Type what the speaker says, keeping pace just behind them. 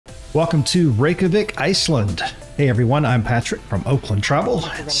Welcome to Reykjavik, Iceland. Hey everyone, I'm Patrick from Oakland Travel.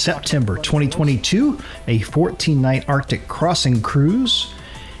 It's September 2022, a 14-night Arctic crossing cruise.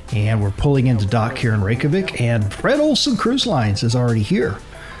 And we're pulling into dock here in Reykjavik, and Fred Olsen Cruise Lines is already here.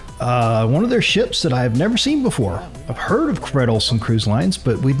 One of their ships that I've never seen before. I've heard of Fred Olsen Cruise Lines,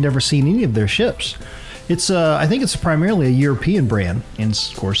 but we've never seen any of their ships. It's I think it's primarily a European brand, and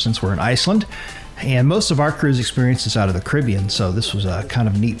of course, since we're in Iceland, and most of our cruise experience is out of the Caribbean, so this was kind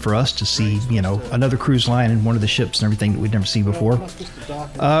of neat for us to see, you know, another cruise line and one of the ships and everything that we'd never seen before.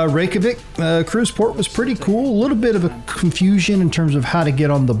 Reykjavik cruise port was pretty cool. A little bit of a confusion in terms of how to get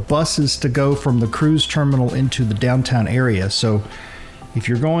on the buses to go from the cruise terminal into the downtown area. So if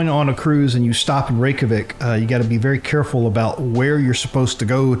you're going on a cruise and you stop in Reykjavik, you got to be very careful about where you're supposed to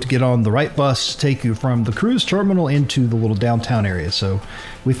go to get on the right bus to take you from the cruise terminal into the little downtown area. So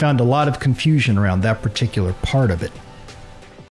we found a lot of confusion around that particular part of it.